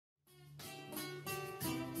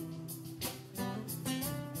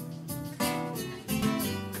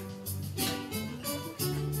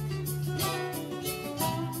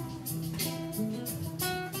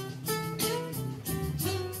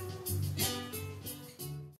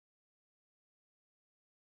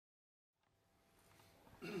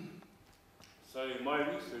So my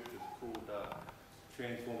research is called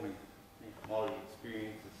Transforming Māori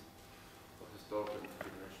Experiences of Historical and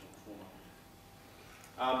Intergenerational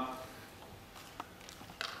Trauma.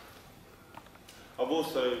 I've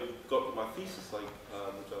also got my thesis,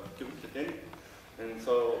 which I've given to Danny, and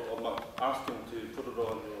so I might ask him to put it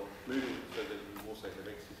on your Moodle so that you also have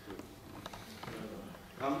access to it.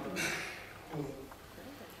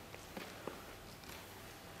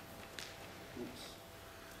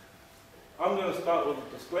 I'm going to start with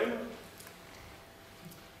a disclaimer,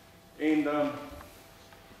 and the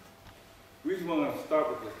reason why I'm going to start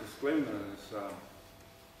with this disclaimer is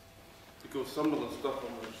because some of the stuff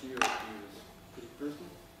I'm going to share with you is pretty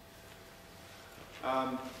personal.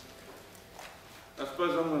 I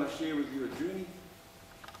suppose I'm going to share with you a journey,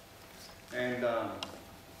 and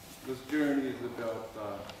this journey is about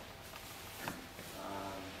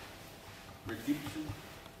redemption,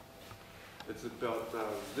 it's about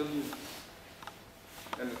resilience,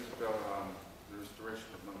 and it's about the restoration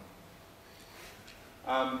of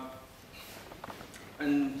memory.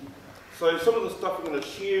 And so some of the stuff I'm going to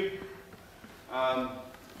share, I'm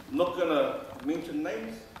not going to mention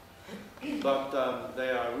names, but they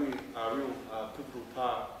are really a real pivotal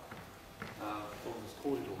part of this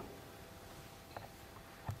corridor.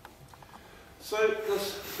 So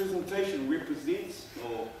this presentation represents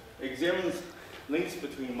or examines links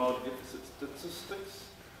between Māori deficit statistics,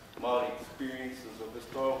 Māori experiences of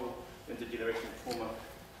historical intergenerational trauma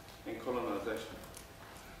and colonisation.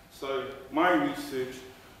 So my research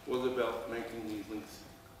was about making these links.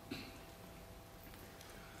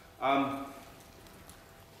 A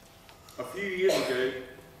few years ago,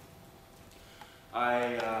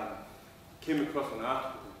 I came across an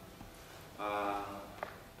article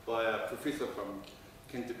by a professor from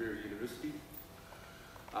Canterbury University,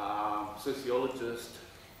 sociologist,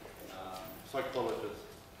 psychologist,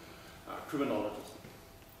 criminologist,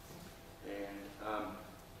 and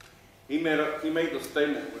he made the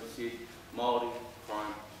statement which said Māori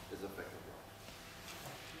crime is a fact of life.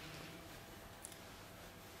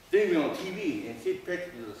 Then he went on TV and said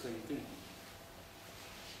practically the same thing.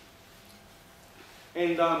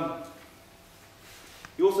 And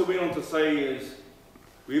he also went on to say is,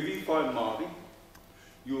 wherever you find Māori,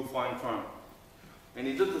 you will find crime. And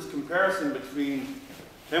he did this comparison between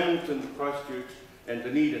Hamilton, Christchurch, and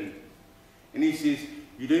Dunedin. And he says,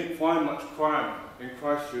 you don't find much crime in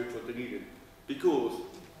Christchurch or Dunedin because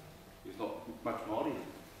there's not much Māori there.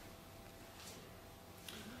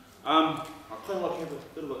 I kind of have a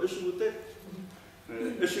bit of an issue with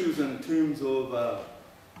that. Issues in terms of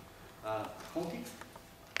context.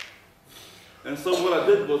 And so what I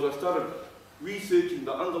did was I started researching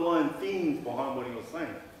the underlying themes behind what he was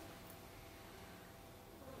saying.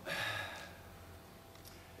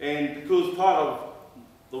 And because part of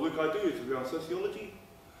the work I do is around sociology,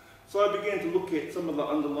 so I began to look at some of the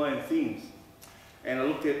underlying themes. And I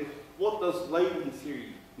looked at what does labeling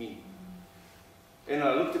theory mean? And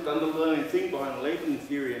I looked at the underlying thing behind labeling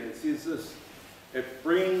theory, and it says this: it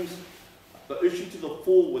brings the issue to the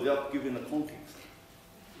fore without giving the context.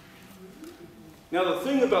 Now the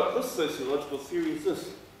thing about this sociological theory is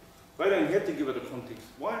this: they don't have to give it a context.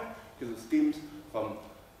 Why? Because it stems from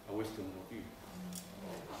a Western worldview.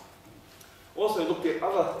 Also looked at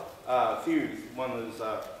other theories. One is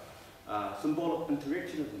symbolic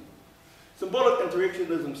interactionism. Symbolic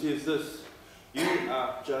interactionism says this: you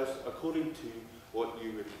are judged according to what you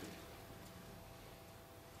represent.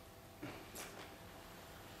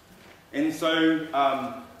 And so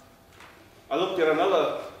I looked at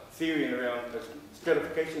another theory around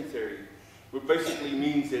stratification theory, which basically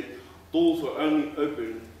means that doors were only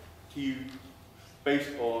open to you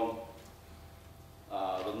based on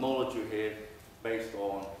the knowledge you have, based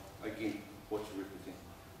on, again, what you represent.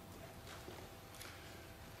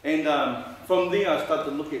 And from there I started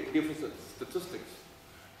to look at deficit statistics,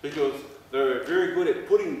 because they're very good at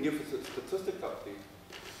putting deficit statistics up there,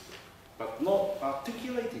 but not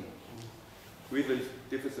articulating where those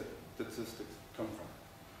deficit statistics come from.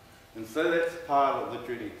 And so that's part of the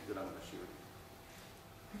journey that I'm going to share with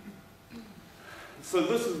you. So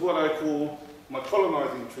this is what I call my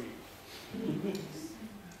colonising tree.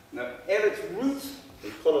 Now, at its roots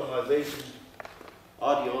is colonisation,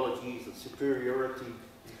 ideologies of superiority.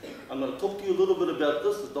 I'm going to talk to you a little bit about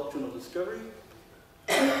this, the Doctrine of Discovery,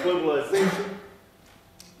 globalisation,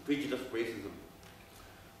 prejudice, racism.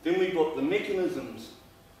 Then we've got the mechanisms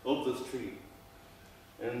of this tree.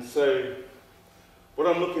 And so, what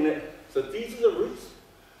I'm looking at, so these are the roots.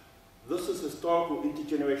 This is historical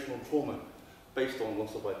intergenerational trauma based on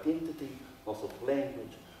loss of identity, loss of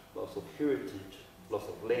language, loss of heritage, loss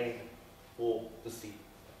of land, or deceit,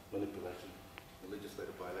 manipulation. or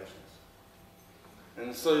legislative violations.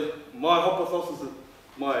 And so my hypothesis,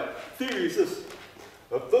 my theory is this: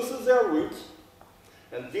 if this is our roots,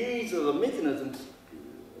 and these are the mechanisms,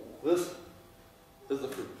 this is the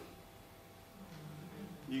fruit.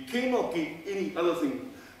 You cannot get any other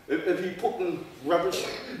thing. If you put in rubbish,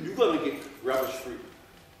 you're going to get rubbish fruit.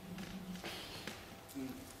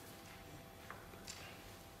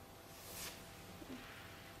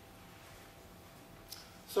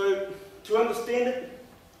 So, to understand it,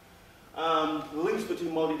 the links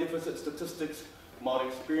between Māori deficit statistics, Māori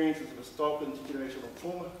experiences of historical and intergenerational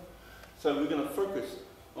trauma. So we're going to focus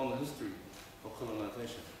on the history of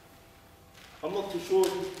colonisation. I'm not too sure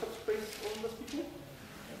if you've touched base on this before.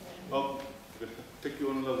 Well, I'm going to take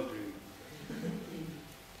you on another journey.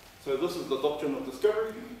 So this is the Doctrine of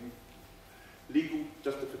Discovery, legal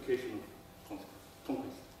justification of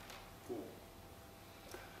conquest.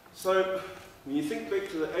 So when you think back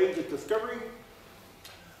to the age of discovery,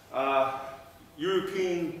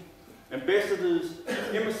 European ambassadors,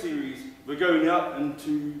 emissaries were going out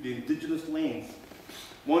into the indigenous lands,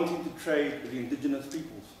 wanting to trade with the indigenous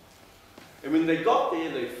peoples. And when they got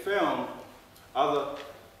there, they found other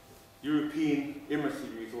European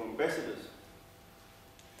emissaries or ambassadors.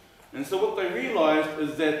 And so what they realized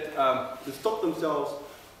is that to stop themselves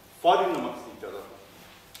fighting amongst each other,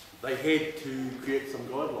 they had to create some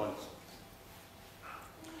guidelines.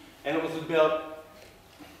 And it was about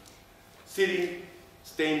setting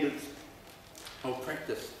standards of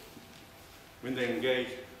practice when they engage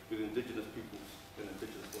with indigenous peoples and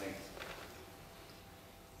indigenous lands.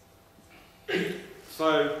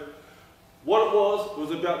 So what it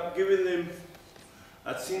was about giving them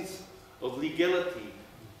a sense of legality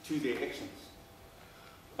to their actions.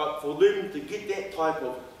 But for them to get that type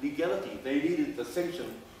of legality, they needed the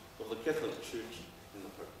sanction of the Catholic Church and the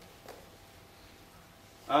Pope.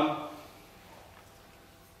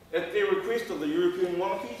 At their request of the European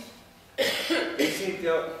monarchies, they sent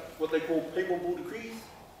out what they call papal decrees.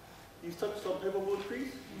 You've touched on papal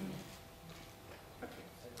decrees? Okay.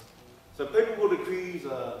 So papal decrees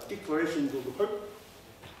are declarations of the Pope,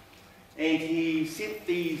 and he sent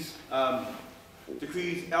these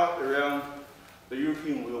decrees out around the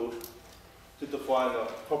European world to define a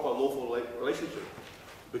proper lawful relationship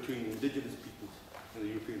between the indigenous peoples and the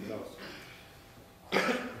European powers.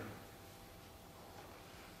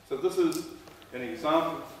 So this is an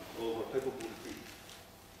example of a papal decree.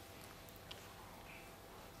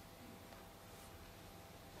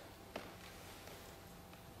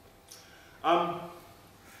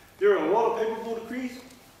 There are a lot of papal decrees,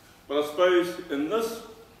 but I suppose in this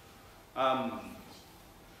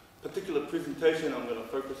particular presentation I'm going to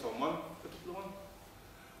focus on one particular one.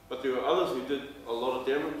 But there are others who did a lot of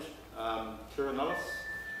damage. Terra Nullius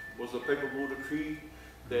was a papal decree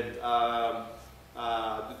that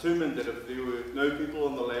determined that if there were no people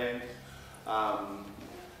on the land,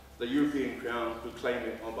 the European crown could claim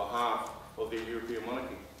it on behalf of their European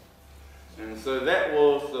monarchy. And so that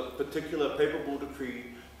was the particular papal decree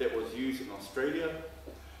that was used in Australia.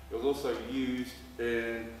 It was also used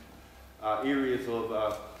in areas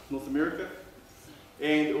of North America,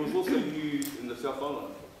 and it was also used in the South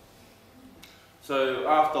Island. So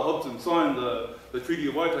after Hobson signed the Treaty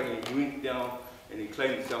of Waitangi, he went down and he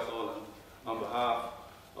claimed the South Island on behalf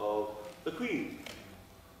of the Queen,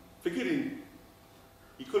 forgetting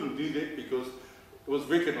he couldn't do that because it was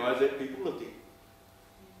recognised that people lived there.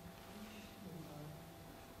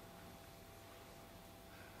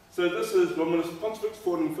 So this is Romanus Pontifex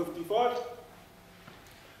 1455,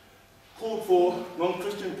 called for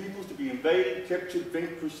non-Christian peoples to be invaded, captured,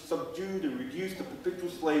 vanquished, subdued and reduced to perpetual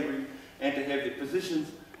slavery, and to have their possessions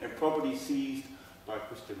and property seized by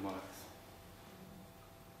Christian monarchs.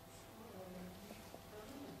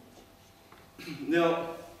 Now,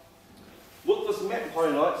 what this map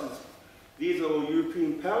highlights is these are all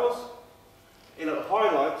European powers, and it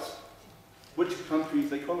highlights which countries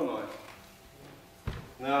they colonised.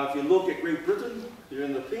 Now, if you look at Great Britain, they're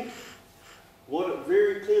in the pink. What it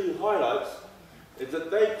very clearly highlights is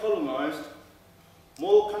that they colonised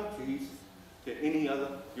more countries than any other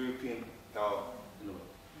European power in the world.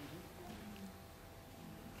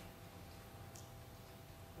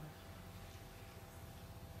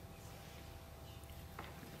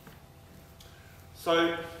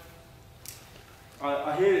 So,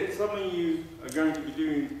 I hear that some of you are going to be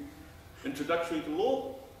doing introductory to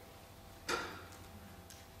law.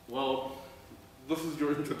 Well, this is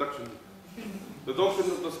your introduction. The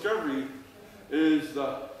Doctrine of Discovery is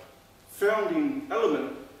the founding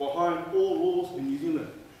element behind all laws in New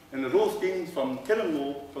Zealand, and it all stems from canon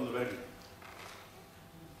law from the Vatican.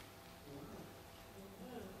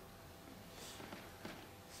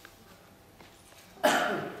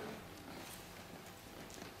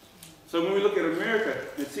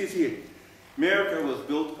 says here, America was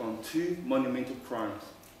built on two monumental crimes: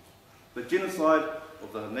 the genocide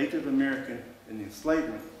of the Native American and the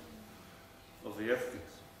enslavement of the Africans.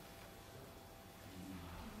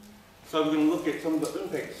 So we're going to look at some of the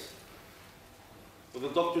impacts of the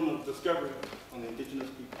Doctrine of Discovery on the Indigenous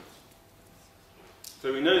peoples.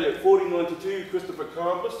 So we know that 1492, Christopher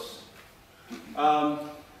Columbus, on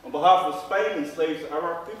behalf of Spain, enslaves the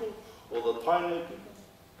Arab people, or the Taino people.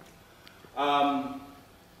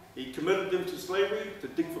 He committed them to slavery, to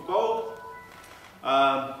dig for gold.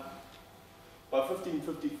 By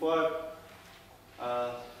 1555,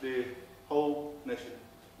 their whole nation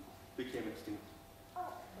became extinct.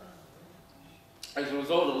 As a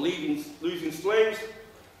result of losing slaves,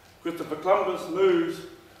 Christopher Columbus moves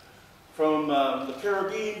from the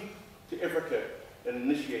Caribbean to Africa and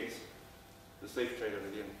initiates the slave trade over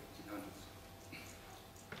the 1800s.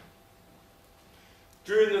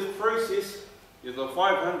 During this process, there's a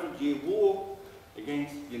 500-year war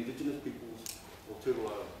against the indigenous peoples of Turtle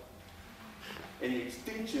Island and the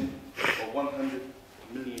extinction of 100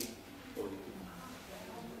 million of the people.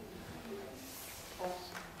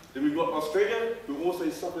 Then we've got Australia, who also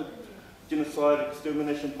suffered genocide,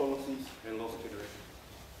 extermination policies, and lost generations.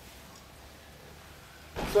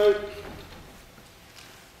 So,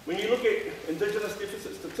 when you look at Indigenous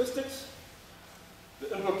deficit statistics,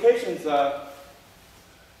 the implications are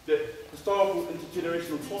that historical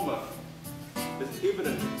intergenerational trauma is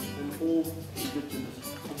evident in all Indigenous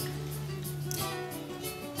cultures.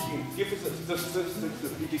 Deficit statistics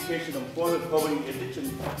of education, employment, poverty, addiction,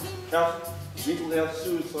 health, mental health,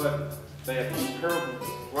 suicide, they are comparable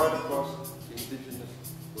right across the Indigenous